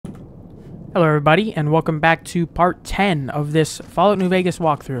Hello everybody, and welcome back to part 10 of this Fallout New Vegas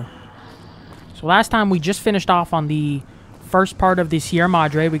walkthrough. So last time we just finished off on the first part of the Sierra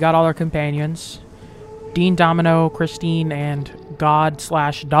Madre. We got all our companions. Dean, Domino, Christine, and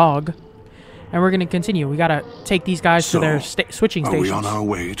God/Dog. And we're going to continue. We got to take these guys to their switching stations. Are we on our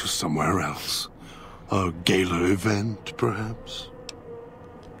way to somewhere else? A gala event, perhaps?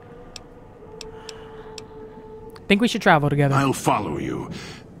 Think we should travel together. I'll follow you.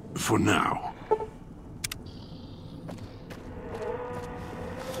 For now.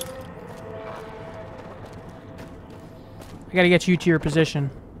 I gotta get you to your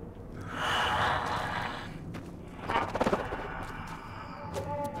position.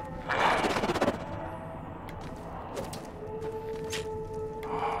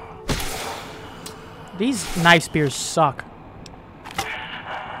 These knife spears suck.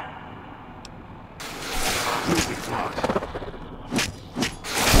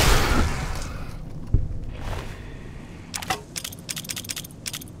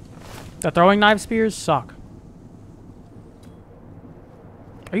 The throwing knife spears suck.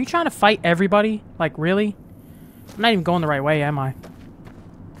 Are you trying to fight everybody? Like, really? I'm not even going the right way, am I?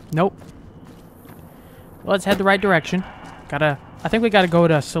 Nope. Well, let's head the right direction. I think we gotta go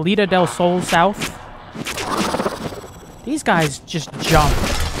to Salida del Sol South. These guys just jump.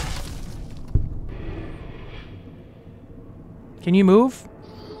 Can you move?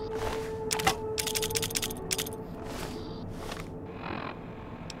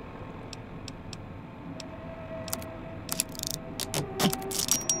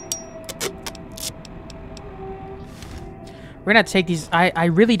 We're gonna have to take these. I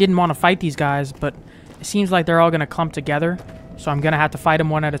really didn't want to fight these guys, but it seems like they're all gonna clump together, so I'm gonna have to fight them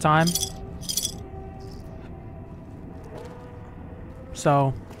one at a time.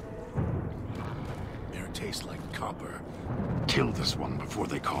 So. Air tastes like copper. Kill this one before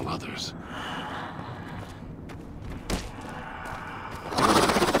they call others.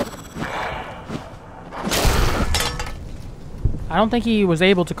 I don't think he was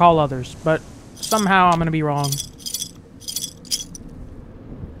able to call others, but somehow I'm gonna be wrong.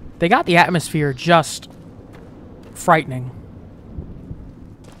 They got the atmosphere just frightening.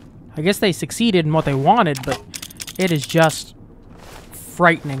 I guess they succeeded in what they wanted, but it is just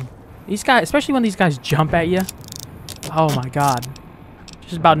frightening. These guys, especially when these guys jump at you. Oh my god.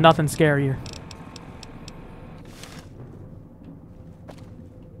 Just about nothing scarier.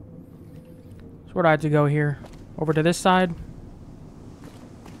 So where do I have to go here? Over to this side.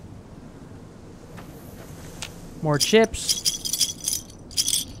 More chips.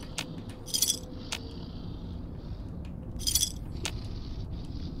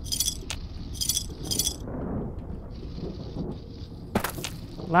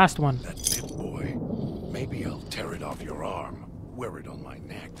 Last one. That pit boy. Maybe I'll tear it off your arm. Wear it on my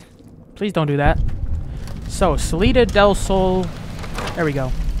neck. Please don't do that. So, Salida del Sol. There we go.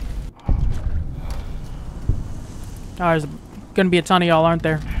 Oh, there's gonna be a ton of y'all, aren't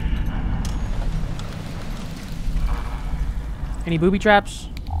there? Any booby traps?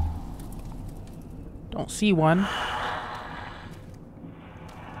 Don't see one.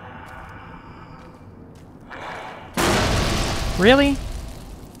 Really?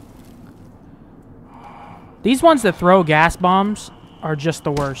 These ones that throw gas bombs are just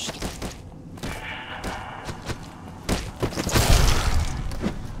the worst.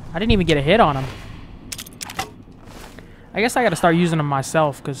 I didn't even get a hit on them. I guess I gotta start using them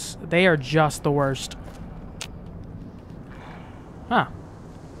myself because they are just the worst. Huh.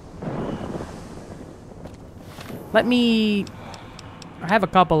 Let me... I have a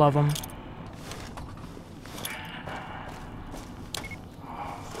couple of them.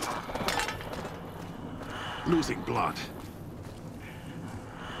 Losing blood.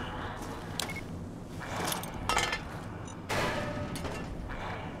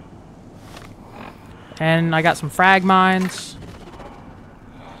 And I got some frag mines.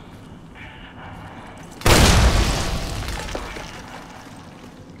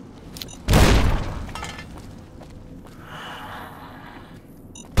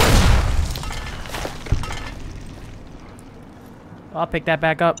 I'll pick that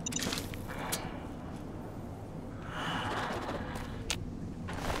back up.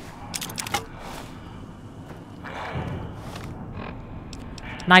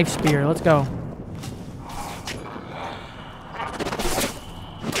 Knife spear, let's go.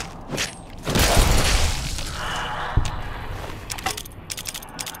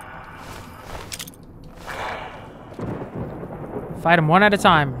 Fight them one at a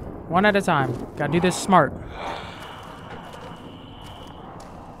time. One at a time. Gotta do this smart.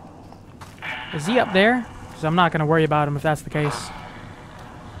 Is he up there? Because I'm not going to worry about him if that's the case.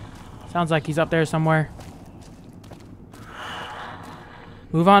 Sounds like he's up there somewhere.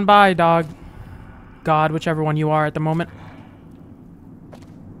 Move on by, dog. God, whichever one you are at the moment.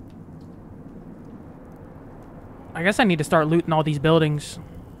 I guess I need to start looting all these buildings.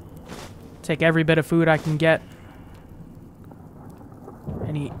 Take every bit of food I can get.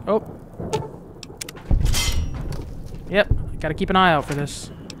 And eat. Oh. Yep. Gotta keep an eye out for this.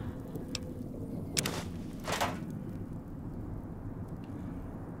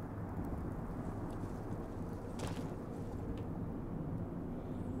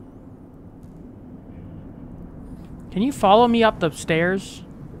 Can you follow me up the stairs?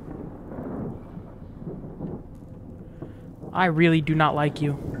 I really do not like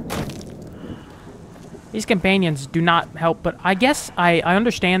you. These companions do not help, but I guess I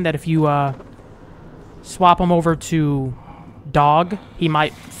understand that if you swap him over to dog, he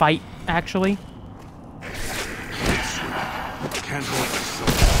might fight, actually. Can't hold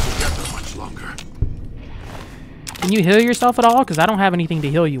myself together much longer. Can you heal yourself at all? Because I don't have anything to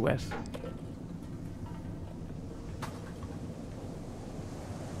heal you with.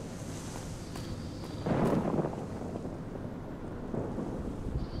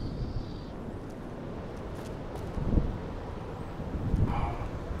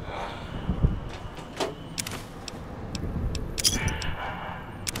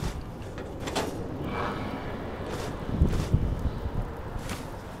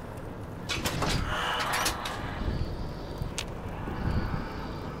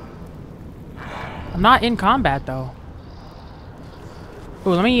 I'm not in combat, though.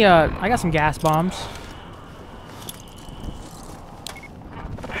 Ooh, let me, I got some gas bombs.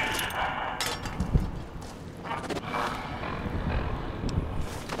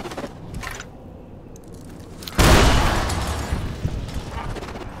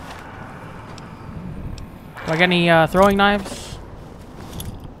 Do I get any, throwing knives?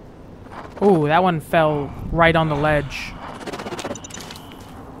 Ooh, that one fell right on the ledge.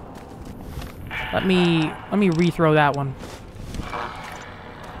 Let me rethrow that one.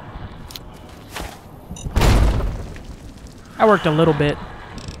 That worked a little bit.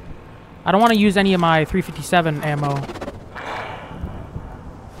 I don't want to use any of my 357 ammo.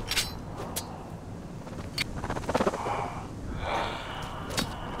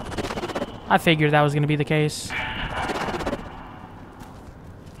 I figured that was going to be the case.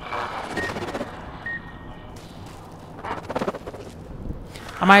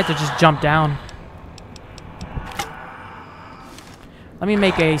 I might have to just jump down. Let me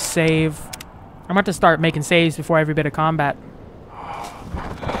make a save. I'm about to start making saves before every bit of combat.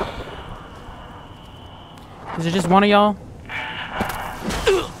 Is it just one of y'all?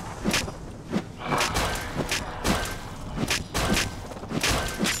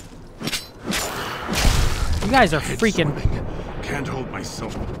 You guys are freaking... Can't hold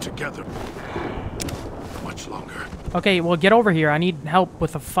myself together much longer. Okay, well, get over here. I need help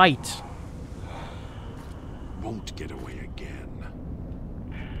with a fight. Won't get away again.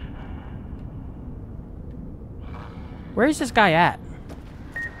 Where is this guy at?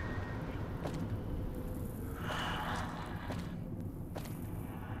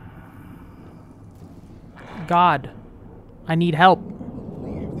 God, I need help.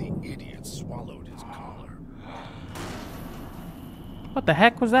 Believe the idiot swallowed his collar. What the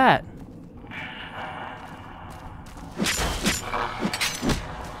heck was that?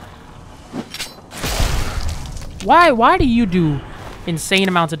 Why do you do insane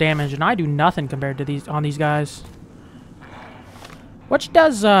amounts of damage and I do nothing compared to these guys? Which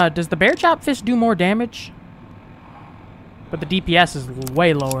does the bear chop fist do more damage? But the DPS is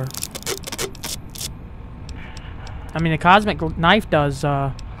way lower. I mean, the cosmic knife does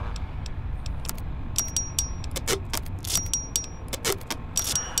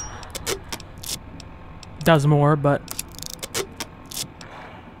more, but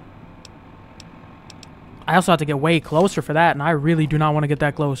I also have to get way closer for that, and I really do not want to get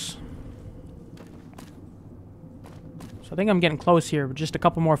that close. So I think I'm getting close here, but just a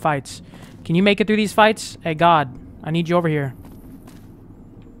couple more fights. Can you make it through these fights? Hey, God, I need you over here.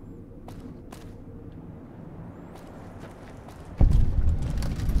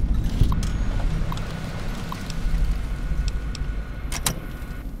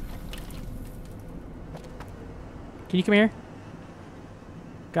 Can you come here?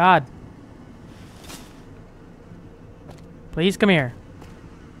 God. Please come here.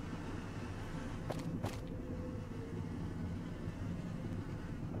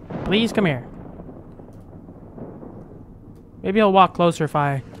 Please come here. Maybe he'll walk closer if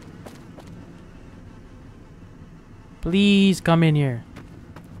I... Please come in here.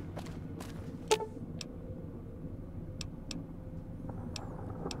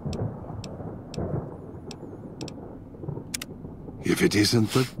 if it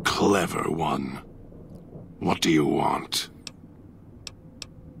isn't the clever one. What do you want?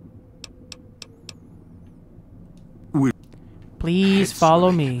 Please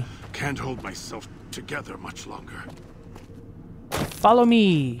follow me. Can't hold myself together much longer. Follow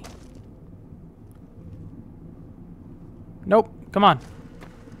me. Nope. Come on.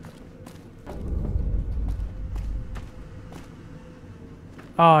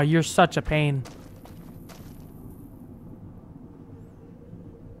 Oh, you're such a pain.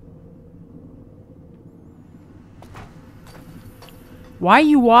 Why are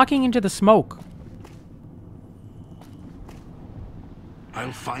you walking into the smoke?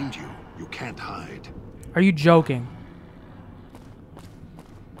 I'll find you. You can't hide. Are you joking?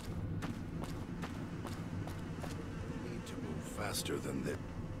 Need to move faster than this.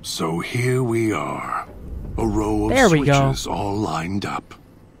 So here we are. A row of There we go. switches all lined up.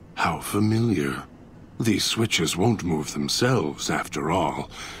 How familiar. These switches won't move themselves, after all.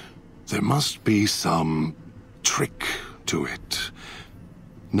 There must be some trick to it.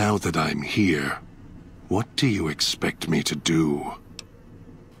 Now that I'm here, what do you expect me to do?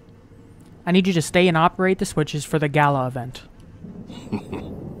 I need you to stay and operate the switches for the gala event.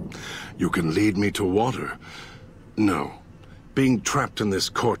 You can lead me to water. No. Being trapped in this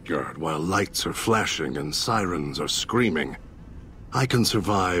courtyard while lights are flashing and sirens are screaming. I can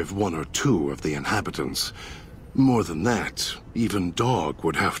survive 1 or 2 of the inhabitants. More than that, even Dog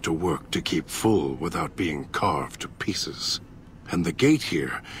would have to work to keep full without being carved to pieces. And the gate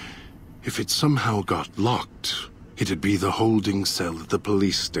here, if it somehow got locked, it'd be the holding cell at the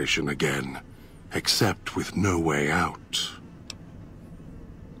police station again, except with no way out.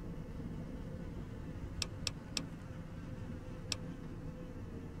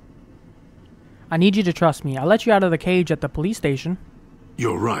 I need you to trust me. I let you out of the cage at the police station.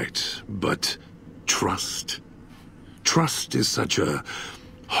 You're right, but trust? Trust is such a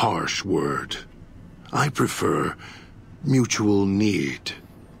harsh word. I prefer mutual need.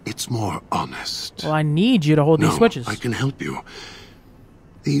 It's more honest. Well, I need you to hold these switches. I can help you.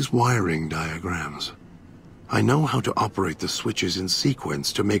 These wiring diagrams. I know how to operate the switches in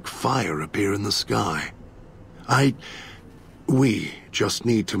sequence to make fire appear in the sky. We just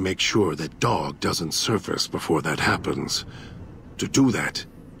need to make sure that Dog doesn't surface before that happens. To do that,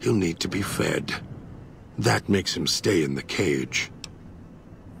 he'll need to be fed. That makes him stay in the cage.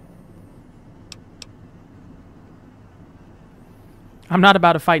 I'm not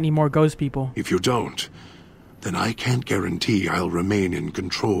about to fight any more ghost people. If you don't, then I can't guarantee I'll remain in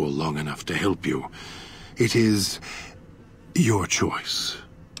control long enough to help you. It is your choice.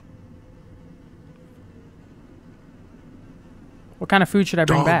 What kind of food should I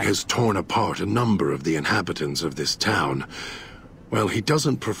bring Dog back? has torn apart a number of the inhabitants of this town. Well, he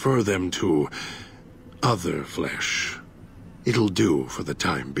doesn't prefer them to other flesh. It'll do for the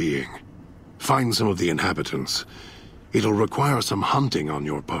time being. Find some of the inhabitants. It'll require some hunting on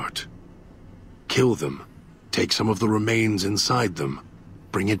your part. Kill them. Take some of the remains inside them.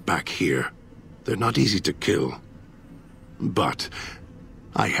 Bring it back here. They're not easy to kill. But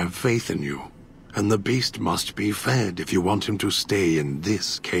I have faith in you. And the beast must be fed if you want him to stay in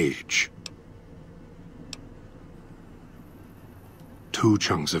this cage. 2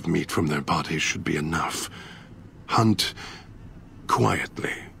 chunks of meat from their bodies should be enough. Hunt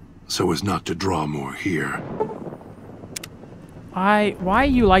quietly, so as not to draw more here. Why are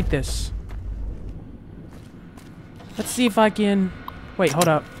you like this? Let's see if I can... Wait, hold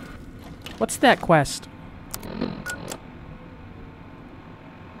up. What's that quest?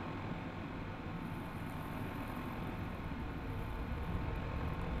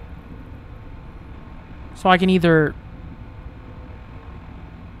 So I can either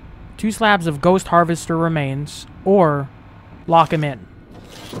 2 slabs of ghost harvester remains or lock him in.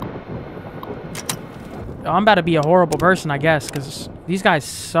 I'm about to be a horrible person, I guess, because these guys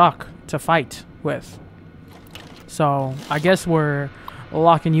suck to fight with. So I guess we're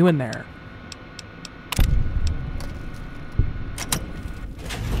locking you in there.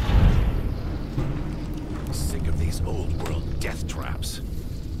 Sick of these old world death traps.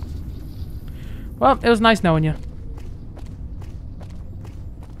 Well, it was nice knowing you.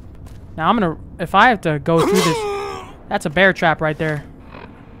 Now I'm gonna... If I have to go through this... That's a bear trap right there.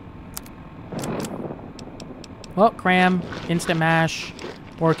 Well, cram, instant mash,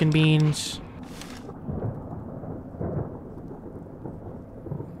 pork and beans.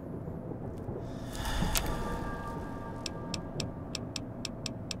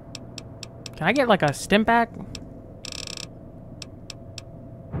 Can I get like a stim pack?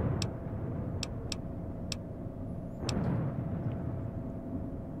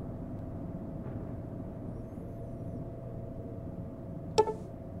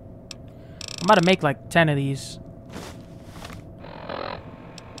 I'm about to make like 10 of these.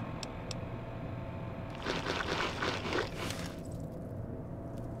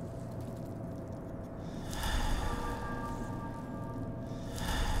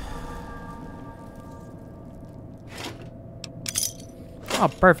 Oh,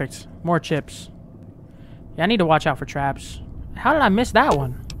 perfect. More chips. Yeah, I need to watch out for traps. How did I miss that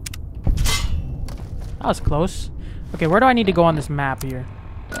one? That was close. Okay, where do I need to go on this map here?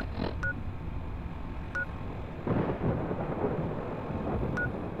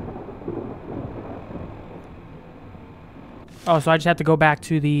 Oh, so I just have to go back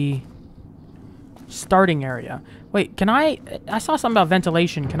to the starting area. Wait, can I saw something about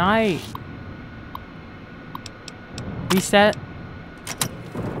ventilation. Can I reset?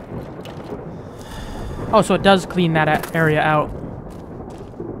 Oh, so it does clean that area out.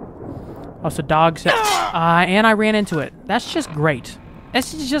 Oh, so dogs. And I ran into it. That's just great.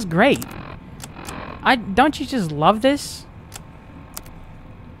 This is just great. Don't you just love this?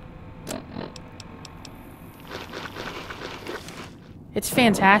 It's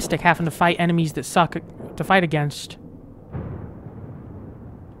fantastic having to fight enemies that suck to fight against.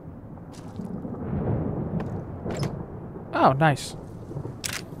 Oh, nice.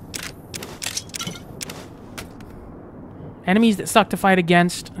 Enemies that suck to fight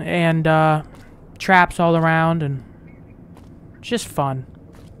against, and traps all around, and just fun.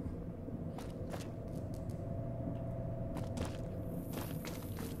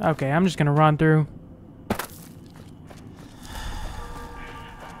 Okay, I'm just gonna run through.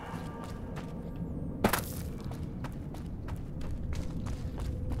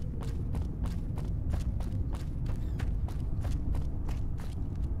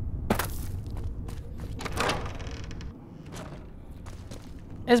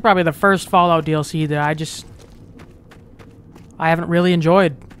 This is probably the first Fallout DLC that I haven't really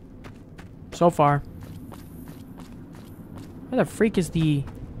enjoyed so far. Where the freak is the...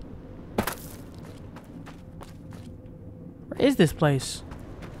 Where is this place?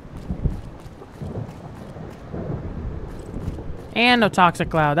 And no toxic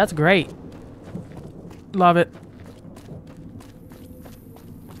cloud. That's great. Love it.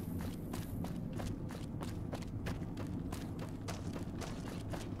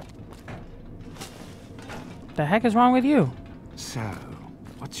 The heck is wrong with you? So,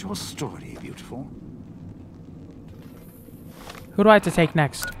 what's your story, beautiful? Who do I have to take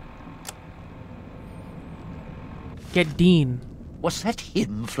next? Get Dean. Was that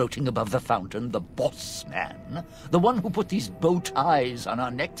him floating above the fountain, the boss man? The one who put these bow ties on our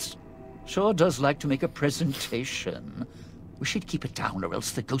necks? Sure does like to make a presentation. We should keep it down, or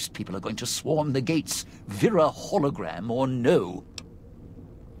else the ghost people are going to swarm the gates, Vira hologram or no.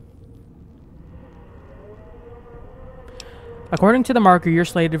 According to the marker, you're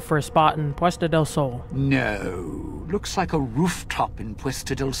slated for a spot in Puesta del Sol. No. Looks like a rooftop in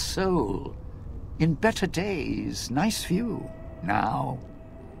Puesta del Sol. In better days, nice view. Now,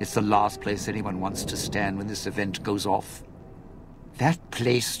 it's the last place anyone wants to stand when this event goes off. That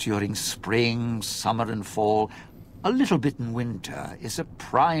place during spring, summer, and fall, a little bit in winter, is a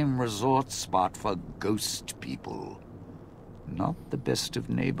prime resort spot for ghost people. Not the best of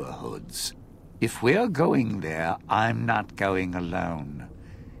neighborhoods. If we're going there, I'm not going alone.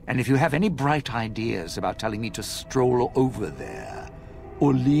 And if you have any bright ideas about telling me to stroll over there,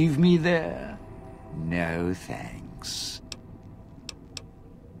 or leave me there, no thanks.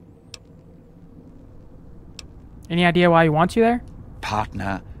 Any idea why you want you there?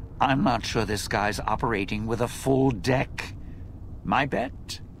 Partner, I'm not sure this guy's operating with a full deck. My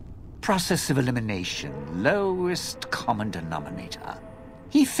bet? Process of elimination, lowest common denominator.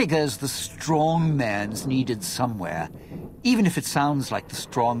 He figures the strong man's needed somewhere, even if it sounds like the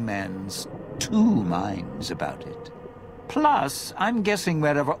strong man's two minds about it. Plus, I'm guessing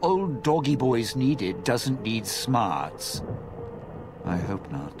wherever old doggy boy's needed doesn't need smarts. I hope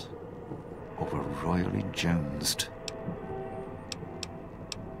not. Or we're royally jonesed.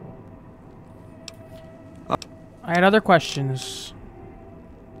 I had other questions.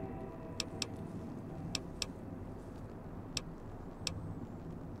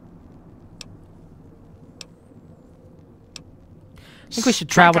 I think we should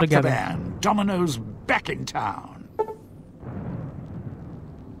travel together. Strike up the band. Domino's back in town.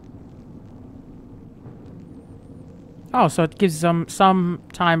 Oh, so it gives them some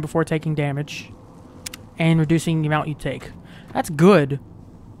time before taking damage and reducing the amount you take. That's good.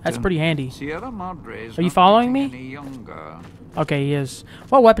 That's pretty handy. Sierra Madre is Are you not following getting me? any younger. Okay, he is.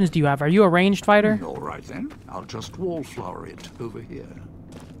 What weapons do you have? Are you a ranged fighter? All right then. I'll just wallflower it over here.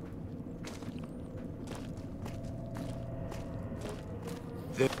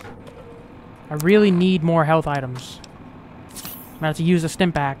 I really need more health items. I'm gonna have to use a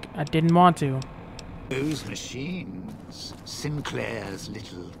stim pack. I didn't want to. Those machines, Sinclair's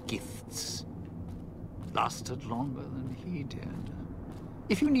little gifts, lasted longer than he did.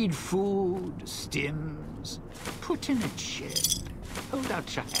 If you need food, stims, put in a chip. Hold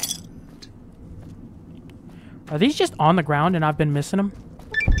out your hand. Are these just on the ground and I've been missing them?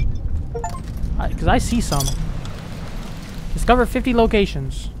 Because I see some. Discover 50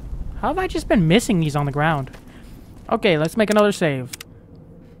 locations. How have I just been missing these on the ground? Okay, let's make another save.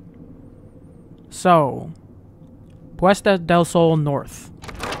 So, Puesta del Sol North.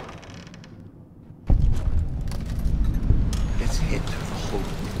 Let's head to the hole.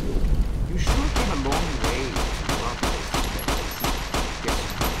 You sure came a long way to our place. Yes,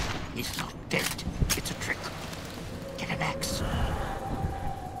 he's not dead. It's a trick. Get an axe.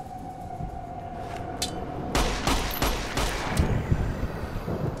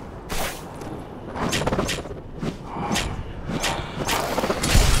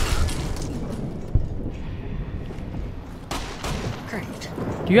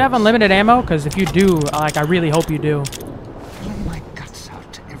 Do you have unlimited ammo? Because if you do, like, I really hope you do. Blow my guts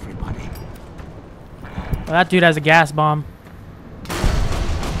out to everybody. Well, that dude has a gas bomb.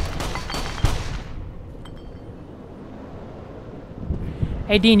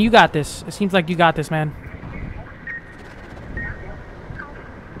 Hey, Dean, you got this. It seems like you got this, man.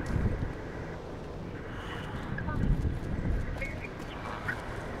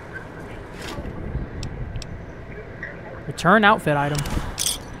 Return outfit item.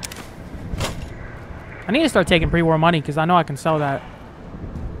 I need to start taking pre-war money because I know I can sell that.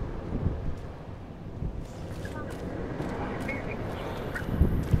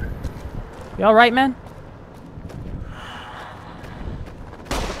 You alright, man?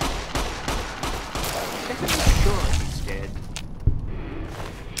 Sure he's dead.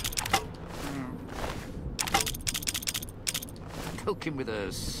 Poke him with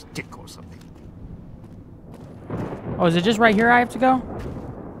a stick or something. Oh, is it just right here I have to go?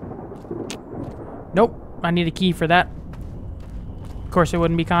 Nope. I need a key for that. Of course, it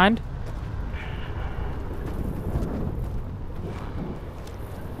wouldn't be kind.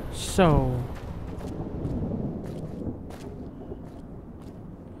 So...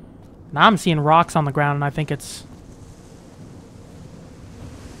 now I'm seeing rocks on the ground, and I think it's...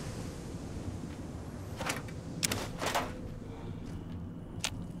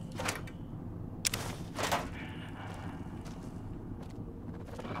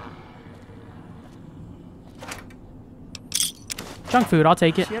 junk food, I'll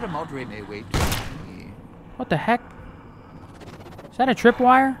take it. Sierra Madre may wait. What the heck? Is that a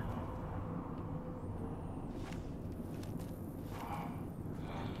tripwire?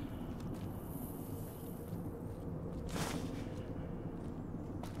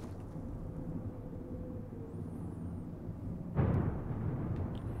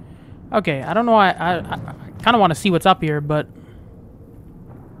 Okay, I don't know why. I kind of want to see what's up here, but...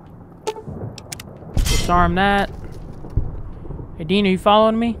 disarm that. Hey, Dean, are you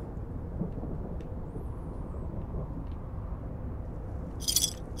following me?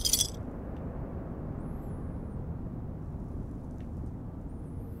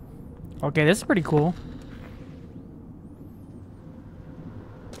 Okay, this is pretty cool.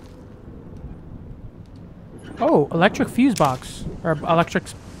 Oh, electric fuse box. Or electric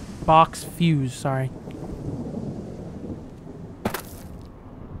box fuse, sorry.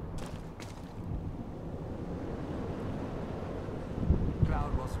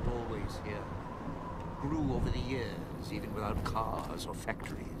 Cloud wasn't always here. Grew over the years, even without cars or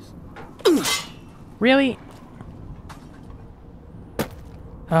factories. Really?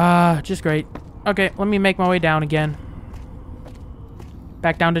 Just great. Okay, let me make my way down again.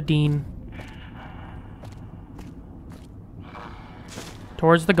 Back down to Dean.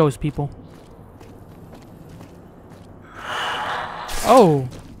 Towards the ghost people. Oh!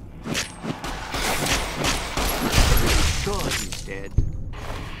 Sure he's dead.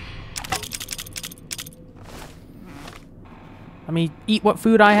 Let me eat what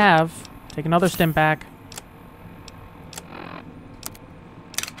food I have. Take another stim pack.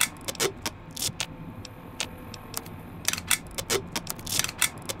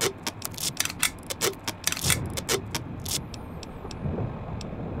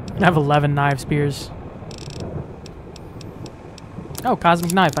 I have 11 knife spears. Oh,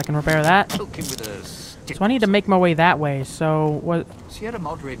 cosmic knife. I can repair that. Poke him with a stick. So I need to make my way that way. So what? Sierra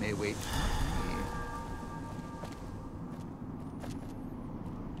Madre may wait.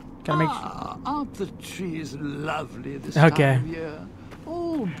 Gotta make. Aren't the trees lovely this Okay. time of year?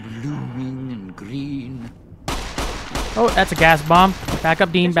 All blooming and green. Oh, that's a gas bomb. Back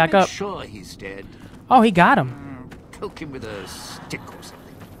up, Dean. Back up. Sure he's dead. Oh, he got him. Poke him with a stick or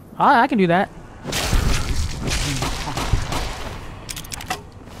something. I can do that.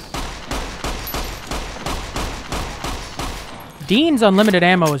 Dean's unlimited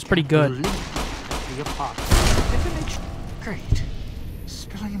ammo is pretty good. Great.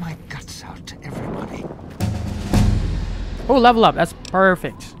 Spilling my guts out to everybody. Oh, level up. That's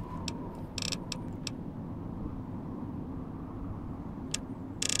perfect.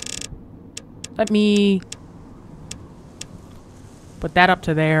 Let me put that up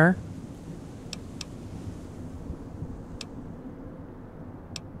to there.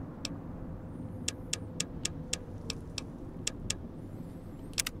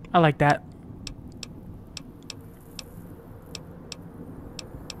 I like that.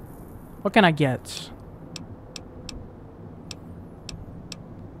 What can I get?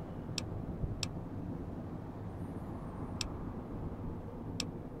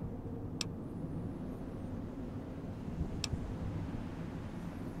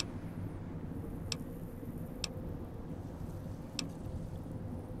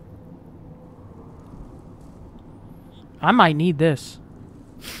 I might need this.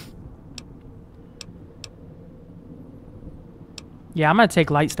 Yeah, I'm gonna take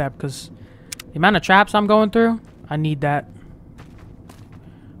light step because the amount of traps I'm going through, I need that.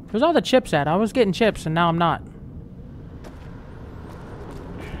 Where's all the chips at? I was getting chips and now I'm not.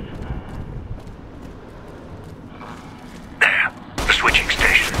 There, the switching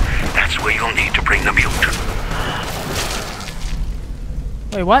station. That's where you'll need to bring the mute.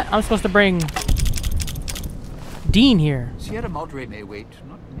 Wait, what? I'm supposed to bring Dean here. Sierra Madre may wait,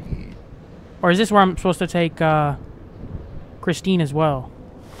 not me. Or is this where I'm supposed to take Christine as well?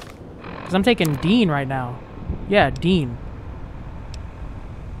 Because I'm taking Dean right now. Yeah, Dean.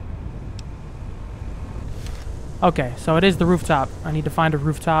 Okay, so it is the rooftop. I need to find a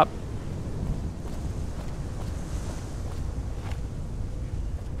rooftop.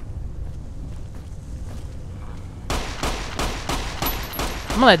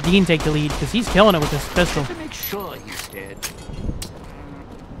 I'm gonna let Dean take the lead because he's killing it with his pistol. To make sure he's dead,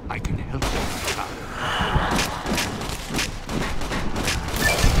 I can help him.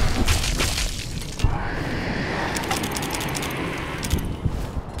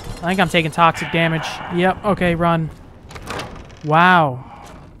 I think I'm taking toxic damage. Yep, okay, run. Wow.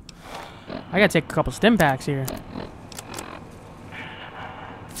 I gotta take a couple stim packs here.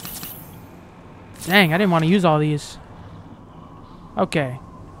 Dang, I didn't want to use all these. Okay.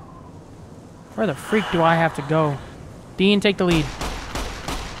 Where the freak do I have to go? Dean, take the lead.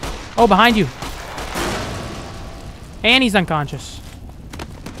 Oh, behind you. And he's unconscious.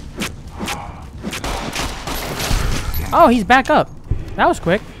 Oh, he's back up. That was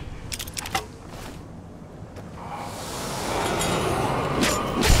quick.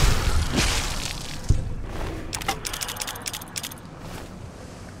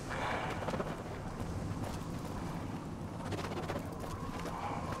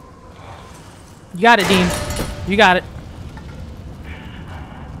 You got it, Dean. You got it.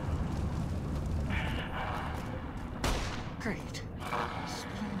 Great.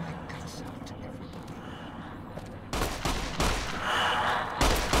 Spilling my guts out to everybody.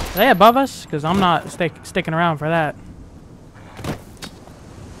 Are they above us? Because I'm not sticking around for that.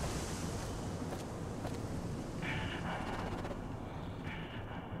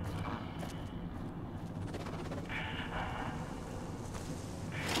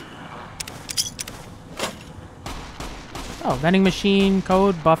 Oh, vending machine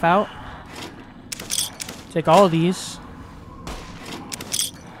code buff out. Take all of these.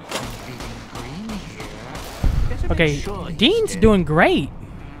 Okay, Dean's doing great.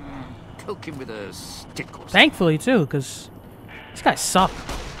 Poke him with a stick or something. Thankfully, too, because these guys suck.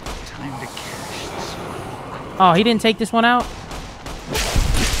 Time to cash this one. Oh, he didn't take this one out?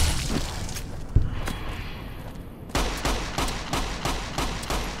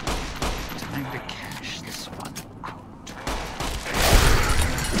 Time to cash this one out.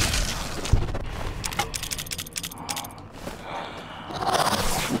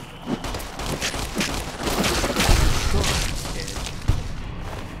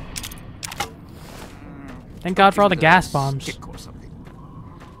 Thank God for all the gas bombs.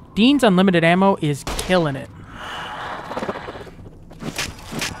 Dean's unlimited ammo is killing it.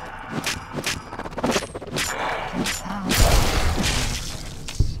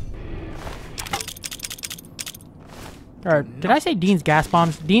 Or did I say Dean's gas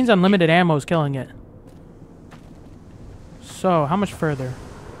bombs? Dean's unlimited ammo is killing it. So, how much further?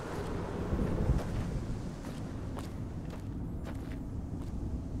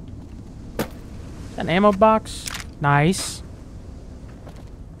 An ammo box? Nice.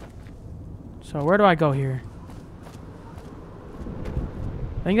 So where do I go here?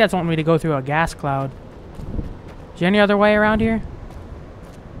 I think that's wanting me to go through a gas cloud. Is there any other way around here?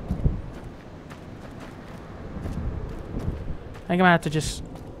 I think I'm gonna have to just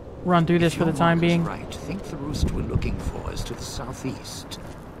run through this for the time being. Right. I think the roost we're looking for is to the southeast.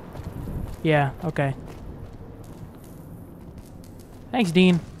 Yeah, okay. Thanks,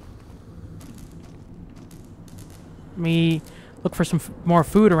 Dean. Let me look for some more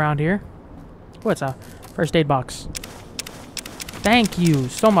food around here. Oh, it's a first aid box. Thank you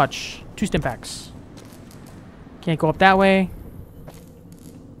so much. 2 stim packs. Can't go up that way.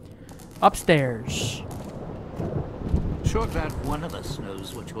 Upstairs. Sure glad one of us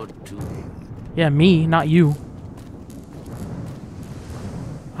knows what you're doing. Yeah, me, not you.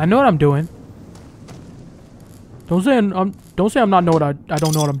 I know what I'm doing. Don't say I'm not know what I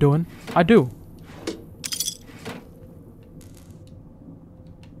don't know what I'm doing. I do.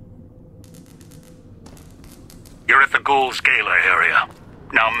 You're at the gold scaler area.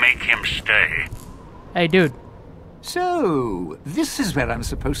 Now make him stay. Hey, dude. So, this is where I'm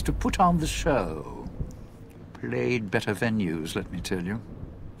supposed to put on the show. Played better venues, let me tell you.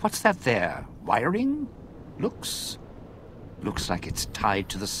 What's that there? Wiring? Looks like it's tied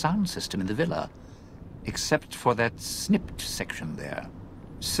to the sound system in the villa. Except for that snipped section there.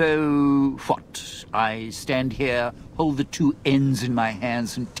 So, what? I stand here, hold the 2 ends in my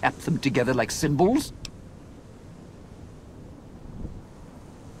hands and tap them together like cymbals?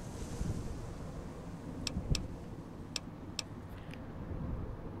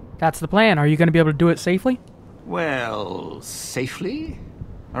 That's the plan. Are you going to be able to do it safely? Well, safely?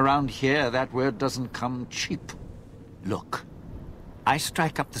 Around here, that word doesn't come cheap. Look, I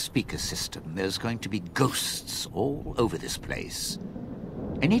strike up the speaker system. There's going to be ghosts all over this place.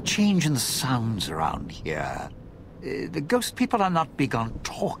 Any change in the sounds around here? The ghost people are not big on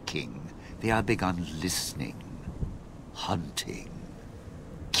talking. They are big on listening, hunting,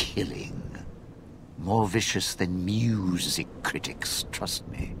 killing. More vicious than music critics, trust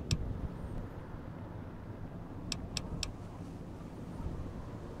me.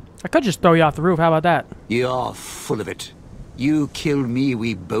 I could just throw you off the roof. How about that? You're full of it. You kill me,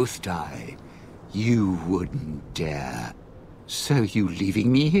 we both die. You wouldn't dare. So you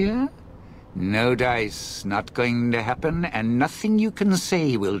leaving me here? No dice, not going to happen, and nothing you can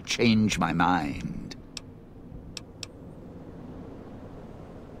say will change my mind.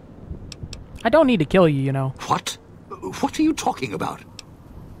 I don't need to kill you, you know. What? What are you talking about?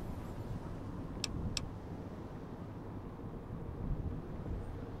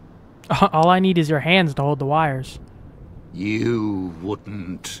 All I need is your hands to hold the wires. You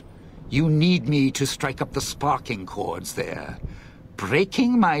wouldn't. You need me to strike up the sparking chords there.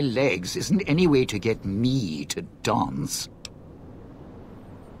 Breaking my legs isn't any way to get me to dance.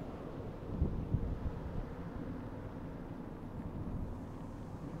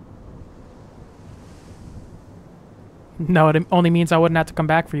 No, it only means I wouldn't have to come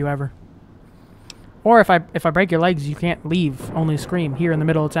back for you ever. Or if I break your legs, you can't leave. Only scream here in the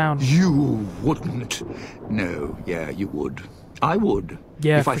middle of town. You wouldn't. No, yeah, you would. I would.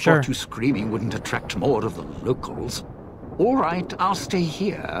 Yeah, if I for sure. thought you screaming wouldn't attract more of the locals. All right, I'll stay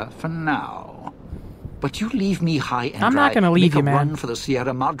here for now. But you leave me high and I'm not dry, gonna leave make you, a man. run for the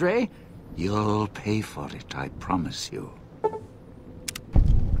Sierra Madre, you'll pay for it, I promise you.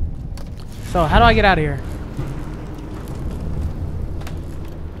 So, how do I get out of here?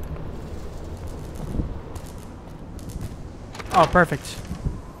 Oh, perfect.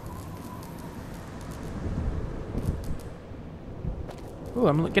 Ooh,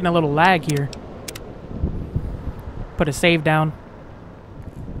 I'm getting a little lag here. Put a save down.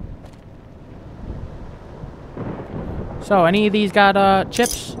 So, any of these got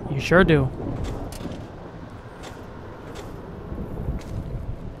chips? You sure do.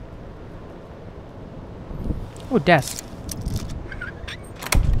 Ooh, desk.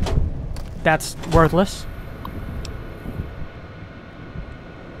 That's worthless.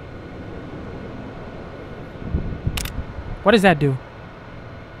 What does that do?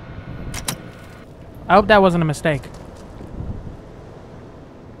 I hope that wasn't a mistake.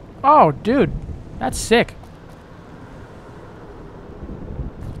 Oh, dude. That's sick.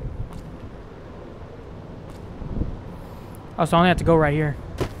 Oh, so I only have to go right here.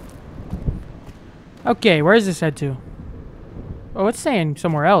 Okay, where does this head to? Oh, it's saying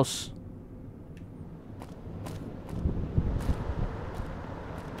somewhere else.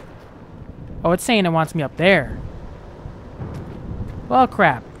 Oh, it's saying it wants me up there. Well,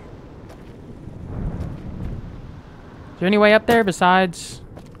 crap. Is there any way up there besides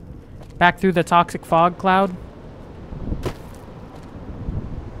back through the toxic fog cloud?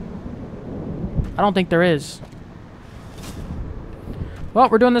 I don't think there is. Well,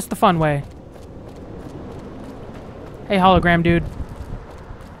 we're doing this the fun way. Hey, hologram dude.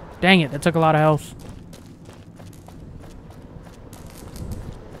 Dang it, that took a lot of health.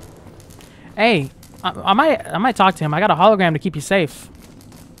 Hey, I might talk to him. I got a hologram to keep you safe.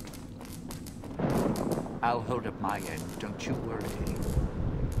 I'll hold up my end, don't you worry.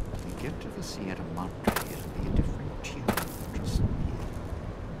 When we get to the Sierra Madre, it'll be a different tune, trust me.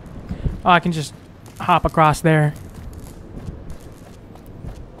 Oh, I can just hop across there.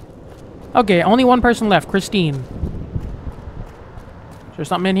 Okay, only one person left, Christine. Is there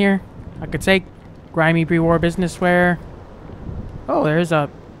something in here I could take? Grimy pre-war business wear. Oh, there's a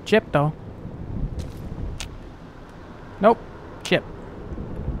chip, though. Nope. Chip.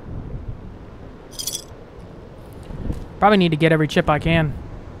 Probably need to get every chip I can.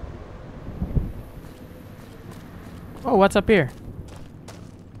 Oh, what's up here?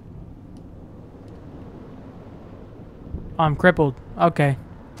 Oh, I'm crippled. Okay.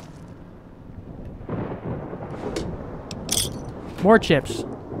 More chips.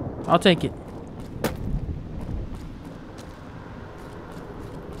 I'll take it.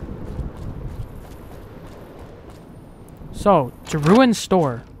 So, to ruin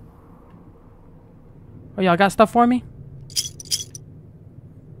store. Oh, y'all got stuff for me?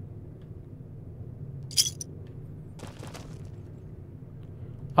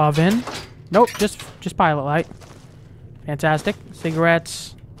 Oven. Nope, just pilot light. Fantastic.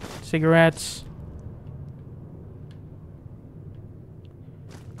 Cigarettes. Cigarettes.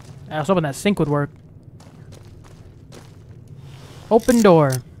 I was hoping that sink would work. Open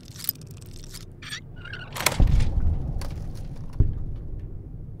door.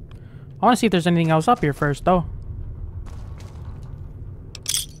 I want to see if there's anything else up here first, though.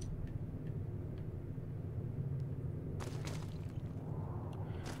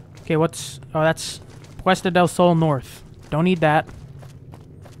 Okay, what's... Oh, that's Puesta del Sol North. Don't need that.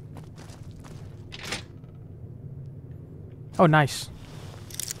 Oh, nice.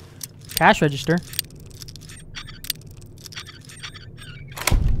 Cash register.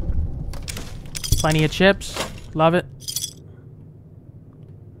 Plenty of chips. Love it.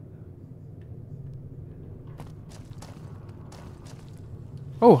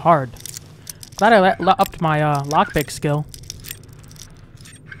 Oh, hard. Glad I upped my lockpick skill.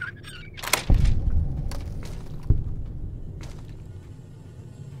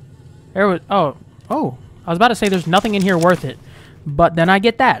 There was... Oh. I was about to say there's nothing in here worth it. But then I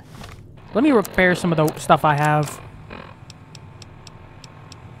get that. Let me repair some of the stuff I have.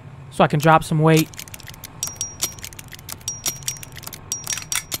 So I can drop some weight.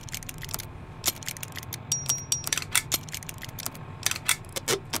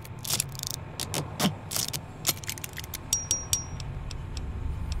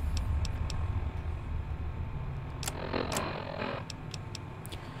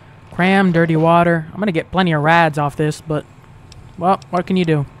 Cram, dirty water. I'm gonna get plenty of rads off this, but... Well, what can you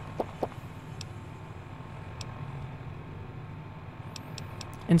do?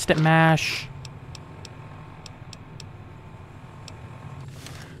 Instant mash.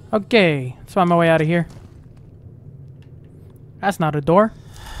 Okay, let's find my way out of here. That's not a door.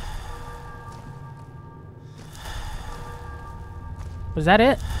 Was that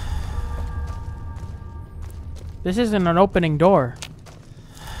it? This isn't an opening door.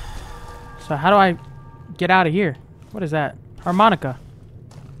 So how do I get out of here? What is that? Harmonica.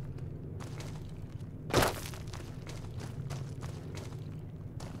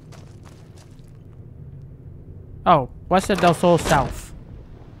 Oh, Puesta del Sol South.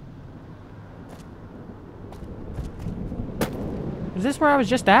 Is this where I was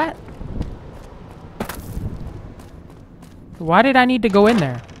just at? Why did I need to go in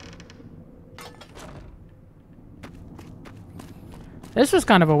there? This was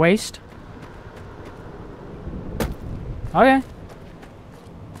kind of a waste. Okay.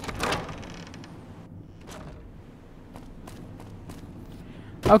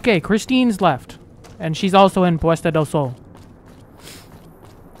 Okay, Christine's left. And she's also in Puesta del Sol.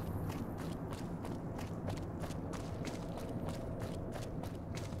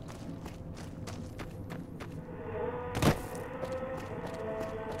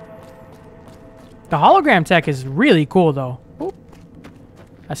 The hologram tech is really cool, though. Oop.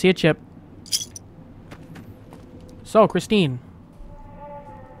 I see a chip. So, Christine.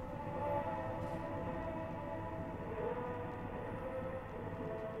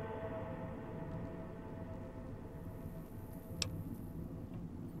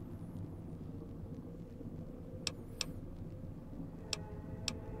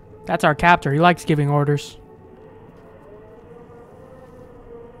 That's our captor. He likes giving orders.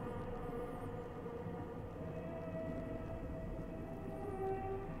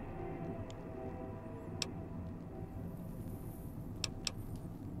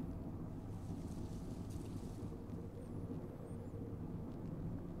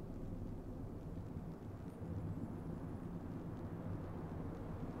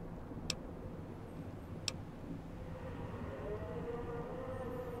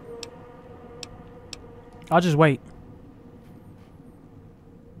 I'll just wait.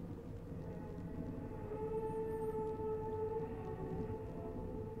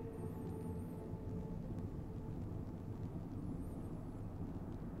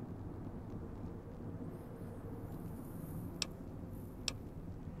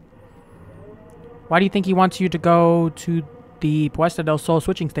 Why do you think he wants you to go to the Puesta del Sol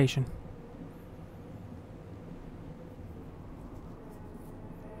switching station?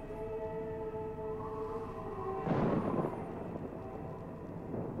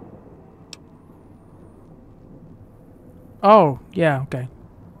 Oh, yeah, okay.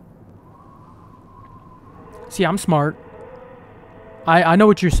 See, I'm smart. I know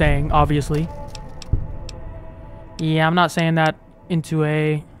what you're saying, obviously. Yeah, I'm not saying that into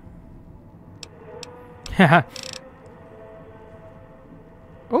a...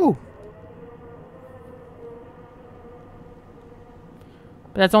 Oh.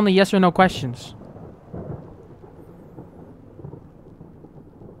 But that's only yes or no questions.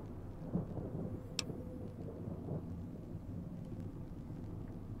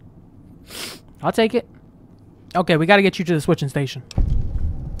 I'll take it. Okay, we gotta get you to the switching station.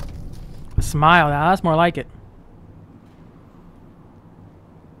 A smile, that's more like it.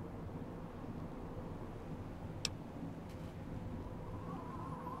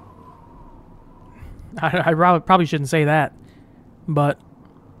 I probably shouldn't say that, but...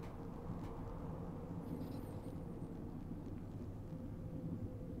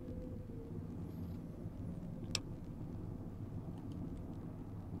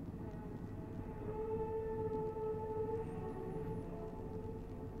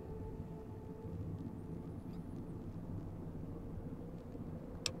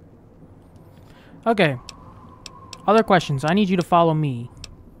 Okay. Other questions. I need you to follow me.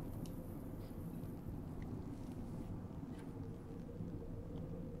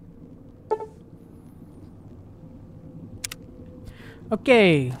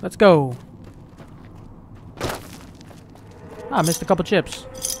 Okay, let's go. I missed a couple chips.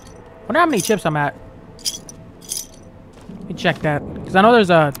 Wonder how many chips I'm at. Let me check that. Because I know there's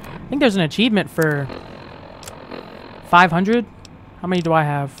a... I think there's an achievement for... 500? How many do I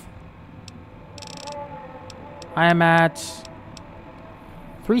have? I am at...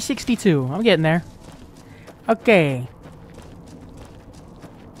 362. I'm getting there. Okay.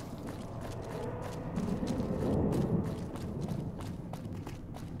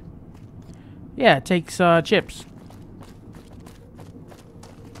 Yeah, it takes chips.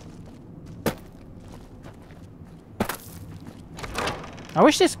 I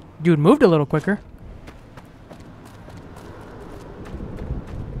wish this dude moved a little quicker.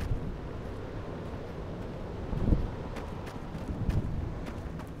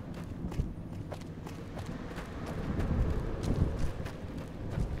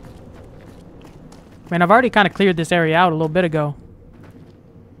 Man, I've already kind of cleared this area out a little bit ago.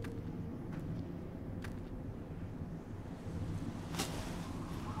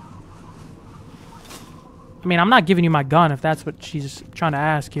 I mean, I'm not giving you my gun if that's what she's trying to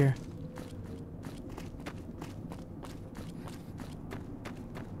ask here.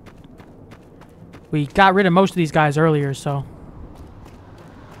 We got rid of most of these guys earlier, so...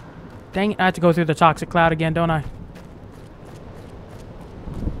 Dang it, I have to go through the toxic cloud again, don't I?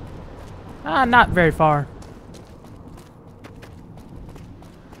 Not very far.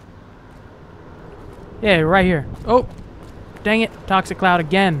 Yeah, right here. Oh! Dang it, toxic cloud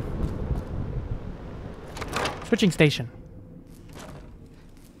again. Switching station.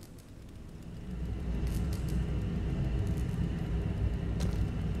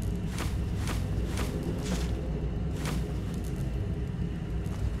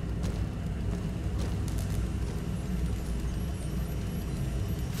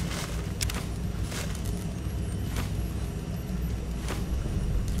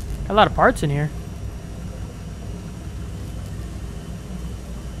 A lot of parts in here.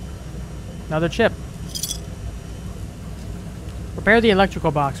 Another chip. Repair the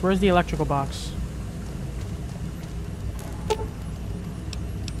electrical box. Where's the electrical box?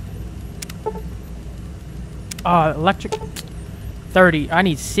 Electric... 30. I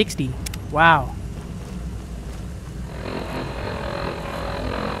need 60. Wow.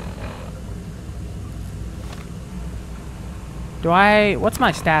 Do I... What's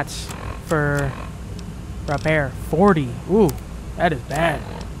my stats for repair? 40. Ooh, that is bad.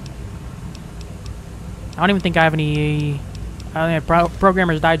 I don't even think I have any... I don't have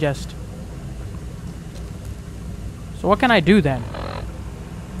Programmer's Digest. So what can I do then?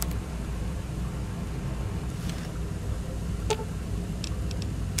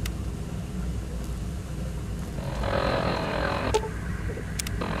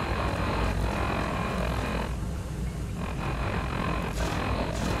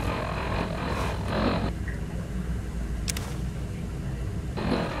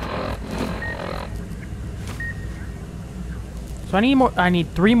 So I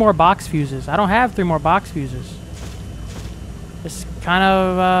need 3 more box fuses. I don't have 3 more box fuses. This kind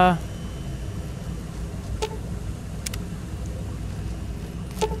of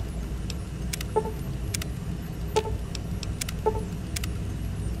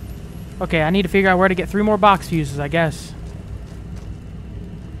okay, I need to figure out where to get 3 more box fuses, I guess.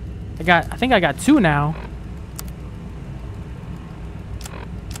 I think I got 2 now.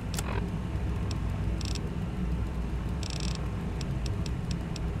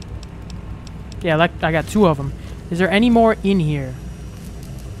 Yeah, I got 2 of them. Is there any more in here?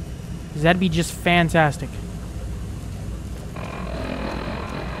 'Cause that'd be just fantastic.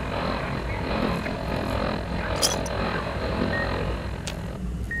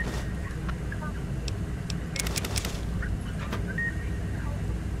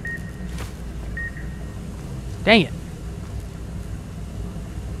 Dang it.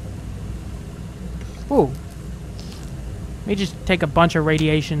 Ooh. Let me just take a bunch of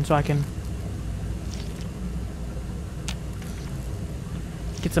radiation so I can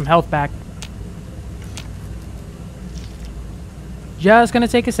get some health back. Just gonna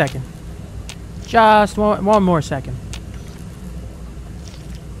take a second. Just one more second.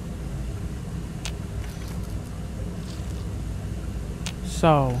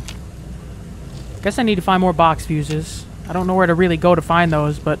 So, guess I need to find more box fuses. I don't know where to really go to find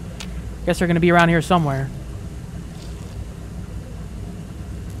those, but I guess they're gonna be around here somewhere.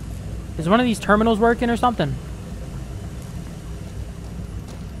 Is one of these terminals working or something?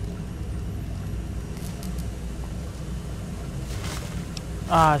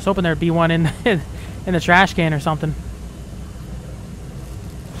 I was hoping there'd be one in in the trash can or something.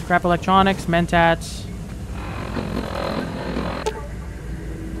 Scrap electronics, mentats.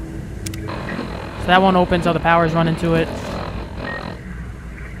 So that one opens, so the powers run into it.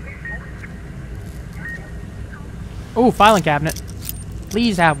 Ooh, filing cabinet.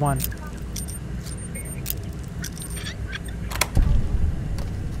 Please have one.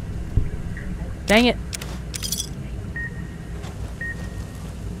 Dang it.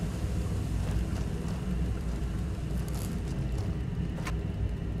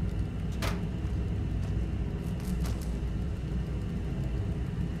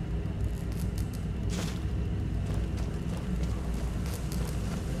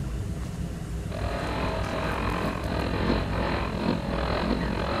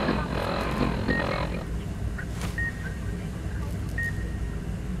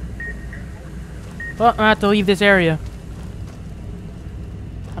 Well, I'm gonna have to leave this area.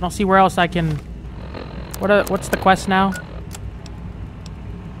 I don't see where else I can... What's the quest now?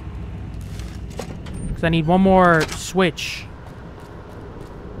 Because I need one more switch.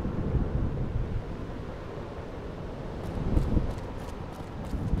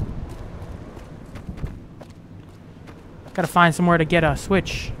 Gotta find somewhere to get a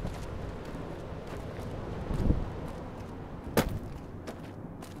switch.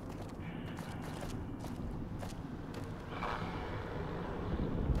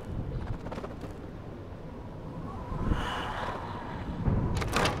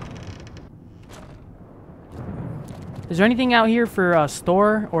 Is there anything out here for a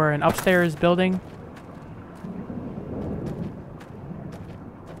store or an upstairs building?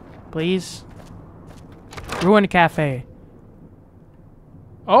 Please? Ruined cafe.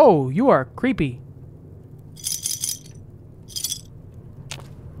 Oh, you are creepy.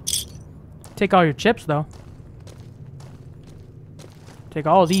 Take all your chips, though. Take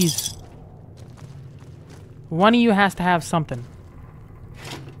all of these. One of you has to have something.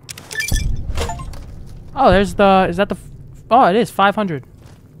 Oh, there's the... Is that the... Oh, it is. 500.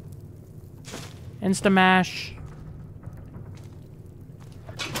 Instamash.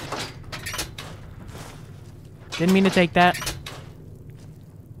 Didn't mean to take that.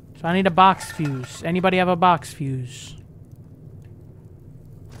 So I need a box fuse. Anybody have a box fuse?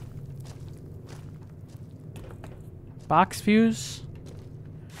 Box fuse?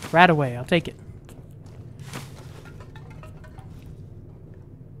 Radaway. I'll take it.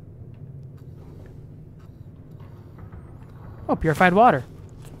 Oh, purified water.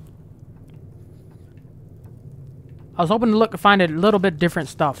 I was hoping to find a little bit different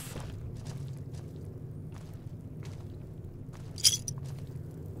stuff.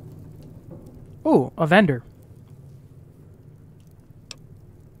 Ooh, a vendor.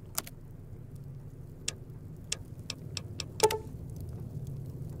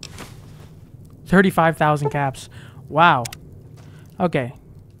 $35,000 caps. Wow. Okay.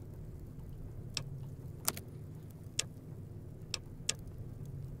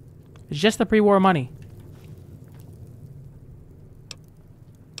 It's just the pre-war money.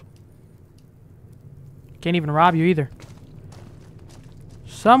 Can't even rob you either.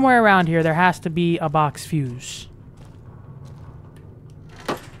 somewhere around here there has to be a box fuse.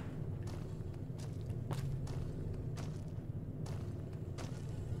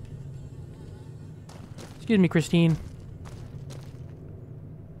 Excuse me, Christine.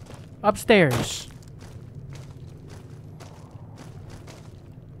 Upstairs.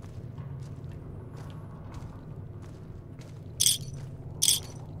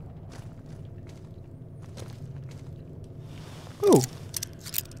 Ooh.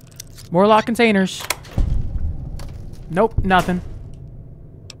 More lock containers. Nope, nothing.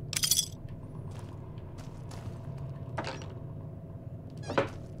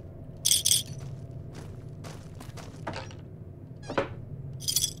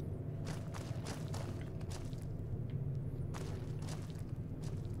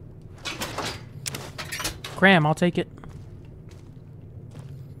 Cram, I'll take it.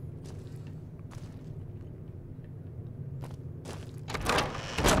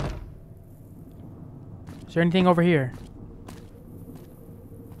 Is there anything over here?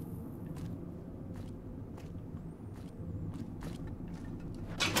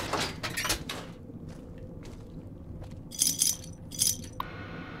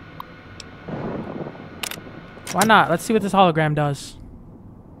 Why not? Let's see what this hologram does.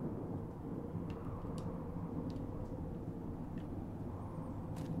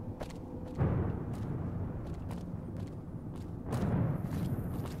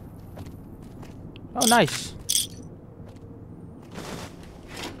 Oh, nice.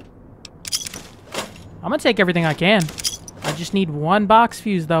 I'm gonna take everything I can. I just need one box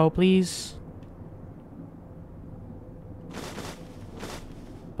fuse, though, please.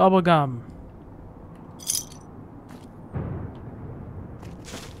 Bubblegum.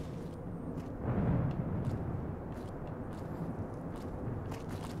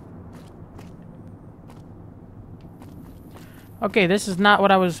 Okay, this is not what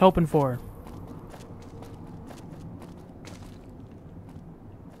I was hoping for.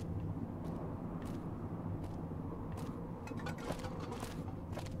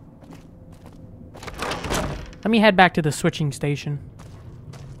 Let me head back to the switching station.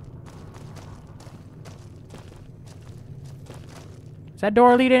 Does that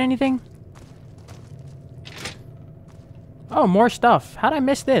door lead to anything? Oh, more stuff. How'd I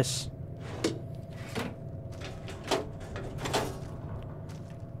miss this?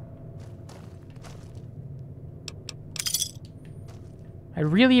 I'd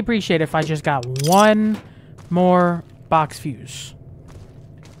really appreciate if I just got one more box fuse.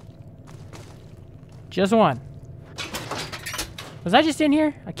 Just one. Was I just in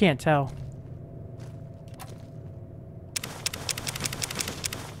here? I can't tell.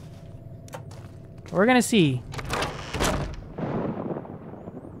 We're gonna see.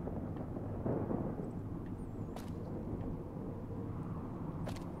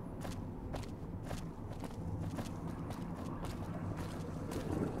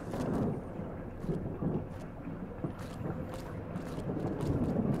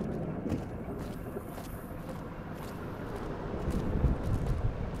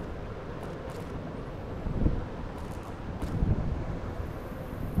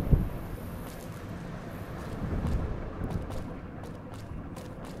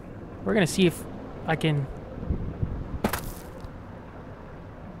 We're gonna see if I can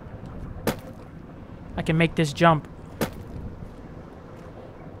make this jump.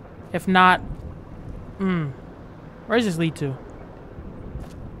 If not, where does this lead to?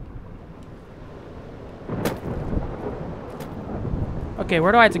 Okay,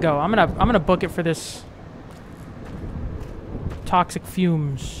 where do I have to go? I'm gonna book it for this toxic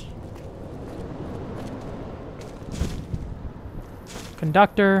fumes.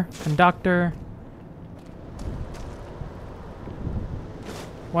 Conductor, conductor.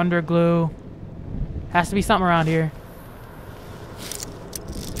 Wonder glue. Has to be something around here.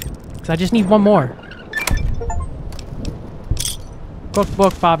 Cause I just need one more.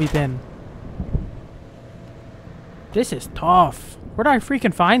 Cookbook, bobby pin. This is tough. Where do I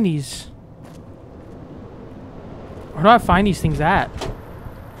freaking find these? Where do I find these things at?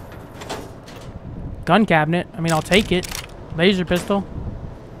 Gun cabinet. I mean, I'll take it. Laser pistol.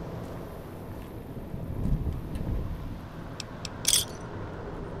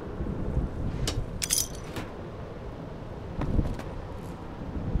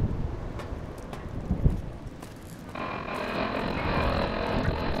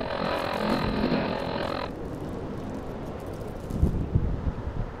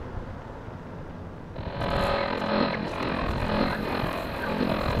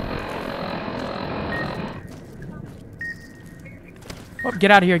 Oh,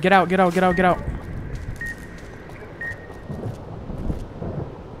 get out of here. Get out, get out, get out, get out.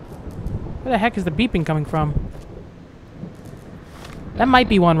 Where the heck is the beeping coming from? That might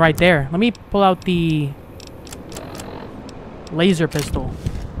be one right there. Let me pull out the laser pistol.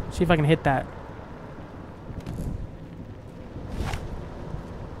 See if I can hit that.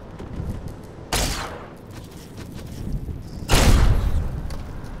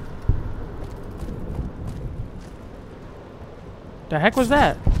 The heck was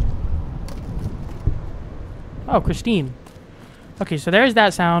that? Oh, Christine. Okay, so there's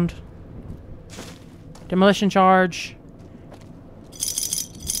that sound. Demolition charge.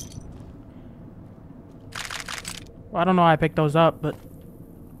 Well, I don't know how I picked those up, but...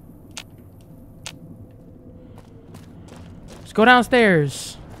 Let's go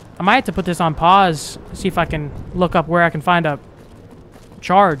downstairs. I might have to put this on pause, see if I can look up where I can find a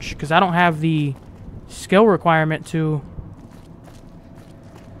charge, because I don't have the skill requirement to...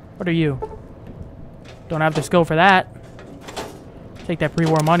 What are you? Don't have the skill for that. Take that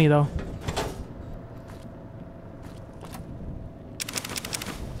pre-war money, though.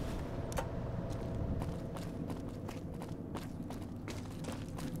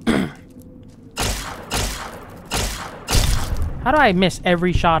 How do I miss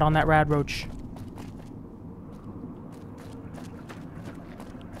every shot on that rad roach?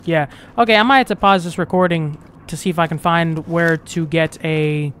 Yeah. Okay, I might have to pause this recording to see if I can find where to get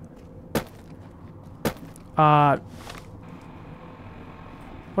a...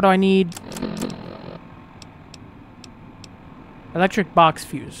 what do I need? Electric box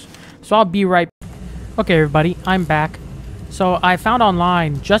fuse. So I'll be right... Okay, everybody, I'm back. So I found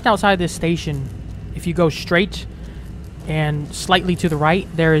online, just outside this station, if you go straight and slightly to the right,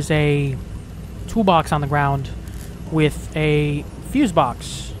 there is a toolbox on the ground with a fuse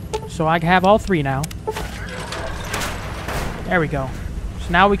box. So I have all three now. There we go.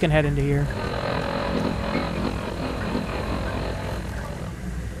 So now we can head into here.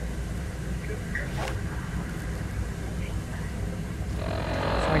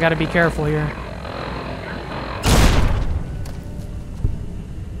 So I gotta be careful here.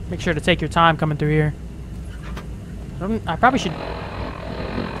 Make sure to take your time coming through here. I probably should...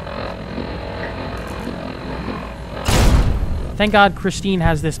 Thank God Christine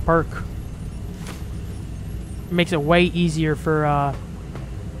has this perk. It makes it way easier for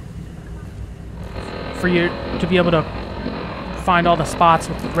you to be able to find all the spots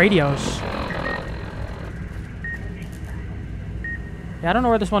with the radios. Yeah, I don't know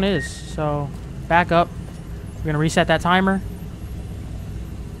where this one is, so back up. We're gonna reset that timer.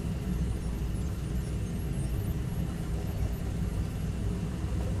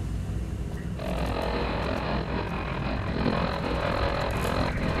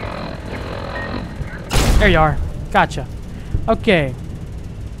 There you are. Gotcha. Okay.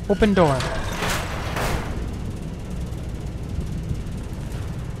 Open door.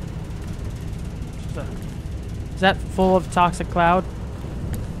 Is that full of toxic cloud?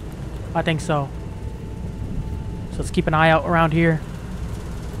 I think so. So let's keep an eye out around here.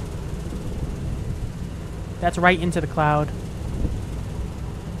 That's right into the cloud.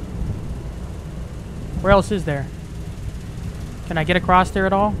 Where else is there? Can I get across there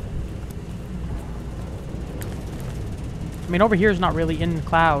at all? I mean, over here is not really in the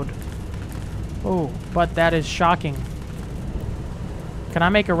cloud. Oh, but that is shocking. Can I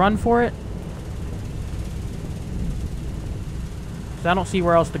make a run for it? Because I don't see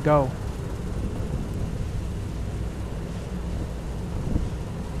where else to go.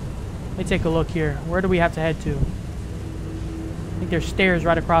 Let me take a look here. Where do we have to head to? I think there's stairs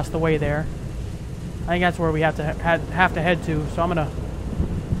right across the way there. I think that's where we have to head to. So I'm gonna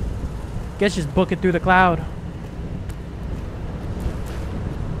guess just book it through the cloud.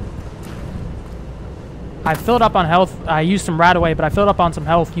 I filled up on health. I used some Radaway, but I filled up on some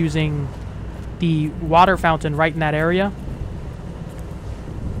health using the water fountain right in that area.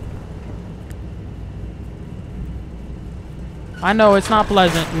 I know it's not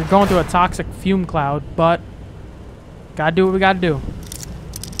pleasant. You're going through a toxic fume cloud, but gotta do what we gotta do.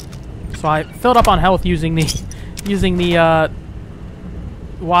 So I filled up on health using the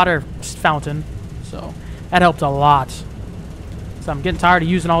water fountain. So that helped a lot. So I'm getting tired of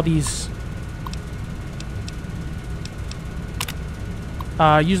using all these.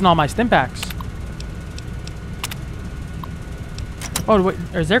 Using all my stim packs. Oh, wait,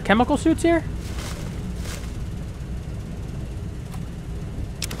 is there chemical suits here?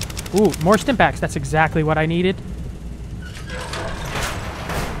 Ooh, more stim packs. That's exactly what I needed.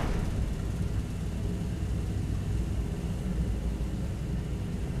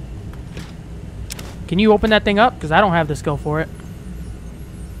 Can you open that thing up? Because I don't have the skill for it.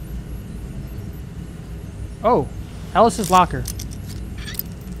 Oh, Ellis's locker.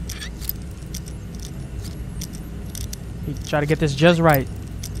 Try to get this just right.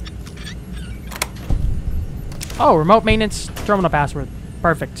 Oh, remote maintenance terminal password.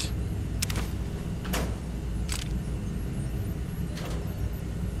 Perfect.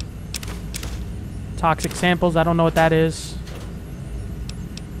 Toxic samples, I don't know what that is.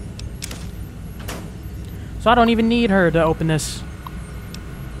 So I don't even need her to open this.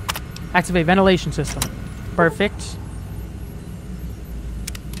 Activate ventilation system. Perfect.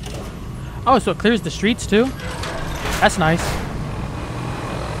 Oh, so it clears the streets too? That's nice.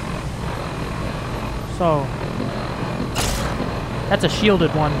 So, that's a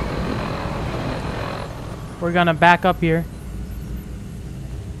shielded one. We're gonna back up here.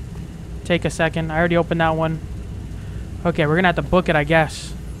 Take a second. I already opened that one. Okay, we're gonna have to book it, I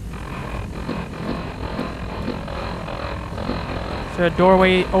guess. Is there a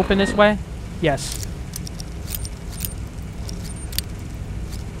doorway open this way? Yes.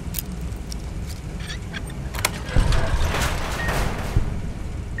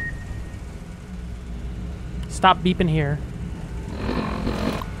 Stop beeping here.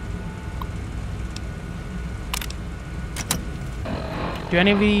 Do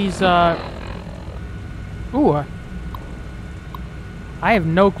any of these, Ooh. I have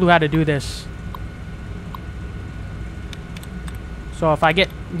no clue how to do this. So if I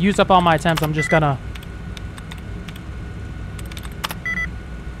use up all my attempts, I'm just gonna...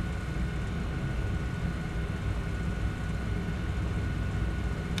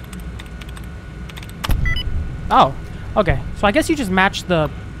 Oh, okay. So I guess you just match the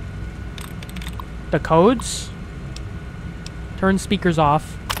codes. Turn speakers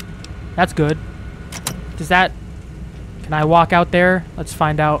off. That's good. Does that... Can I walk out there? Let's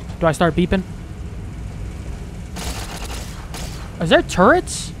find out. Do I start beeping? Is there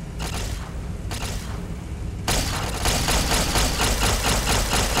turrets?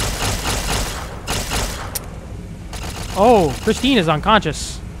 Oh, Christine is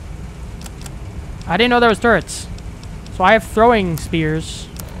unconscious. I didn't know there was turrets. So I have throwing spears.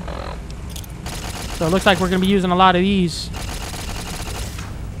 So it looks like we're going to be using a lot of these.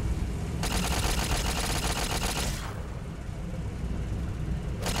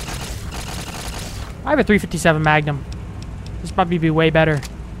 I have a 357 Magnum. This would probably be way better.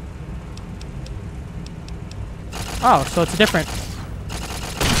 Oh, so it's different.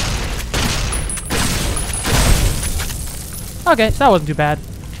 Okay, so that wasn't too bad.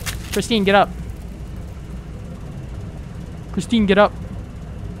 Christine, get up. Christine, get up.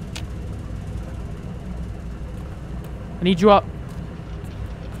 I need you up.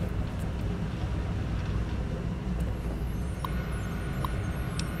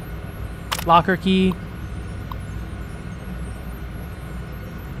 Locker key.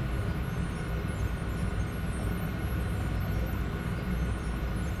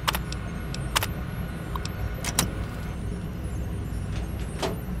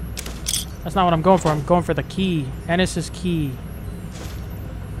 That's not what I'm going for. I'm going for the key. Ennis's key.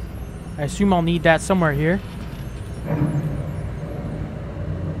 I assume I'll need that somewhere here.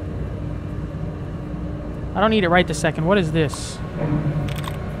 I don't need it right this second. What is this?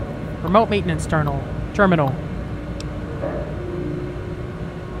 Remote maintenance terminal.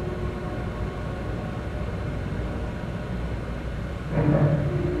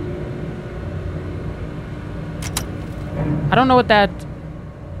 I don't know what that...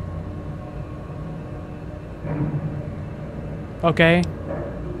 Okay.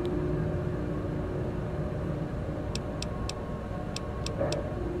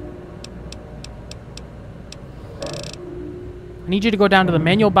 I need you to go down to the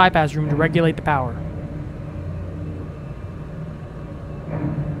manual bypass room to regulate the power.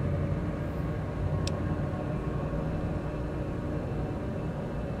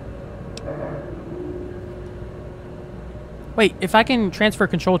 Wait, if I can transfer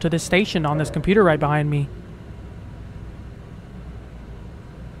control to this station on this computer right behind me.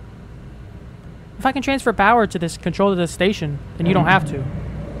 If I can transfer power to this control to this station, then you don't have to.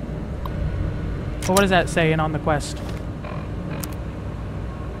 But what does that say on the quest?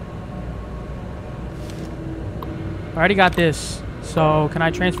 I already got this, so can I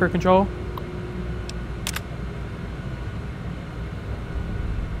transfer control?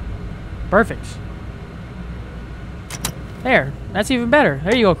 Perfect. There, that's even better.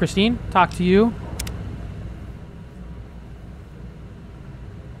 There you go, Christine. Talk to you.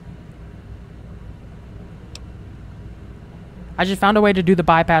 I just found a way to do the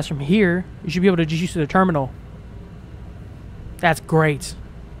bypass from here. You should be able to just use the terminal. That's great.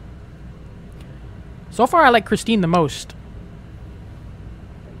 So far, I like Christine the most.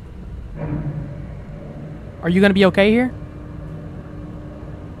 Are you going to be okay here?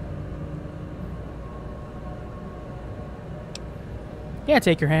 Yeah,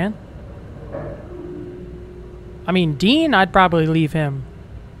 take your hand. I mean, Dean, I'd probably leave him.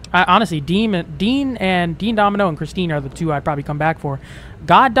 Honestly, Dean Domino and Christine are the two I'd probably come back for.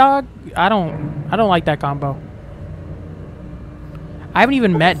 God Dog, I don't like that combo. I haven't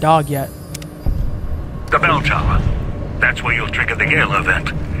even met Dog yet. The bell tower. That's where you'll trigger the gala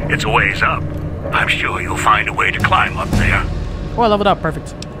event. It's a ways up. I'm sure you'll find a way to climb up there. Oh, I leveled up. Perfect.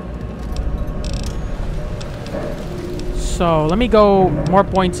 So, let me go more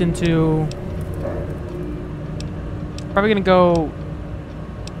points into... Probably gonna go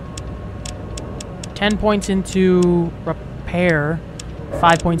 10 points into repair,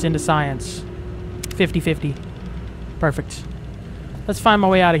 5 points into science. 50-50. Perfect. Let's find my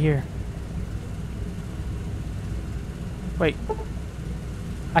way out of here. Wait.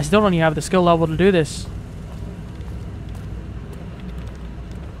 I still don't even have the skill level to do this.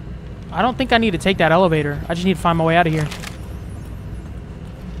 I don't think I need to take that elevator. I just need to find my way out of here.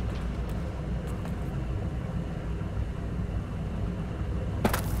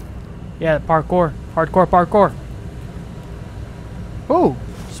 Yeah, parkour. Hardcore parkour. Ooh,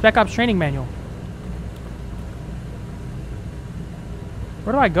 Spec Ops training manual.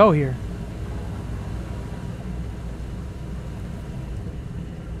 Where do I go here?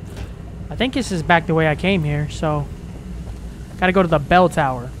 I think this is back the way I came here, so... Gotta go to the bell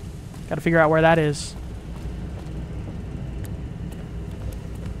tower. Gotta figure out where that is.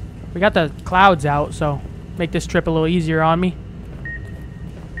 We got the clouds out, so... Make this trip a little easier on me.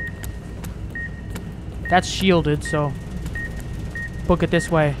 That's shielded, so... Book it this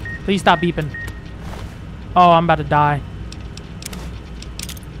way. Please stop beeping. Oh, I'm about to die.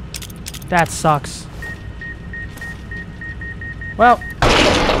 That sucks. Well...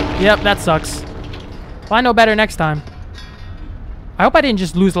 Yep, that sucks. Well, I know better next time. I hope I didn't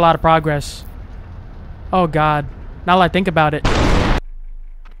just lose a lot of progress. Oh, God. Now that I think about it.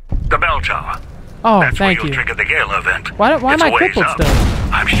 The bell tower. Oh, That's thank where you. you'll trigger the gala event. Why It's am a I ways crippled up. still?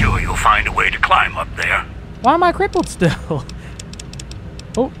 I'm sure you'll find a way to climb up there. Why am I crippled still?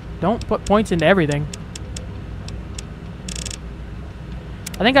 Oh, don't put points into everything.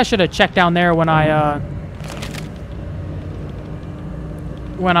 I think I should have checked down there when I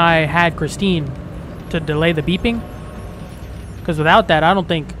had Christine to delay the beeping. Because without that, I don't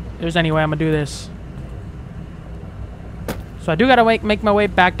think there's any way I'm going to do this. So I do got to make my way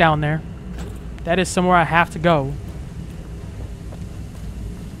back down there. That is somewhere I have to go.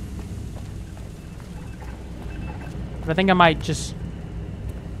 But I think I might just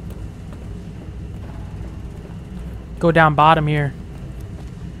go down bottom here.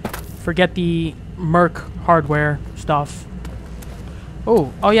 Forget the Merc hardware stuff.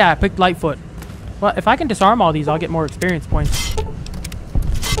 Oh yeah, I picked Lightfoot. Well, if I can disarm all these, I'll get more experience points.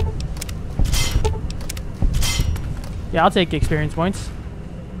 Yeah, I'll take experience points.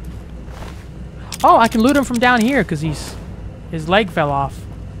 Oh, I can loot him from down here because his leg fell off.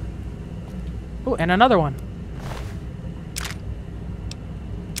 Oh, and another one.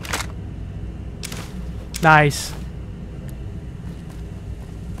 Nice.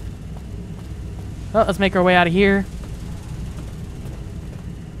 Well, let's make our way out of here.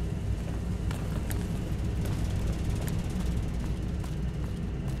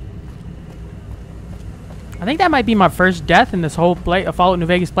 I think that might be my first death in this whole Fallout New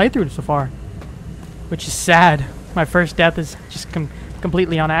Vegas playthrough so far. Which is sad. My first death is just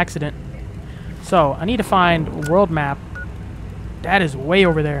completely on accident. So, I need to find a world map. That is way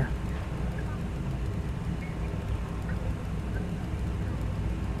over there.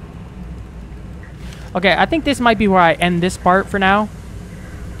 Okay, I think this might be where I end this part for now.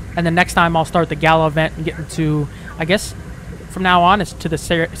 And then next time I'll start the gala event and get into, I guess, from now on, it's to the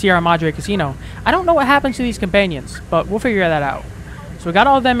Sierra Madre Casino. I don't know what happens to these companions, but we'll figure that out. So we got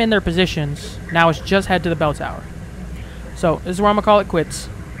all of them in their positions. Now it's just head to the bell tower. So this is where I'm going to call it quits.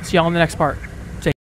 See y'all in the next part.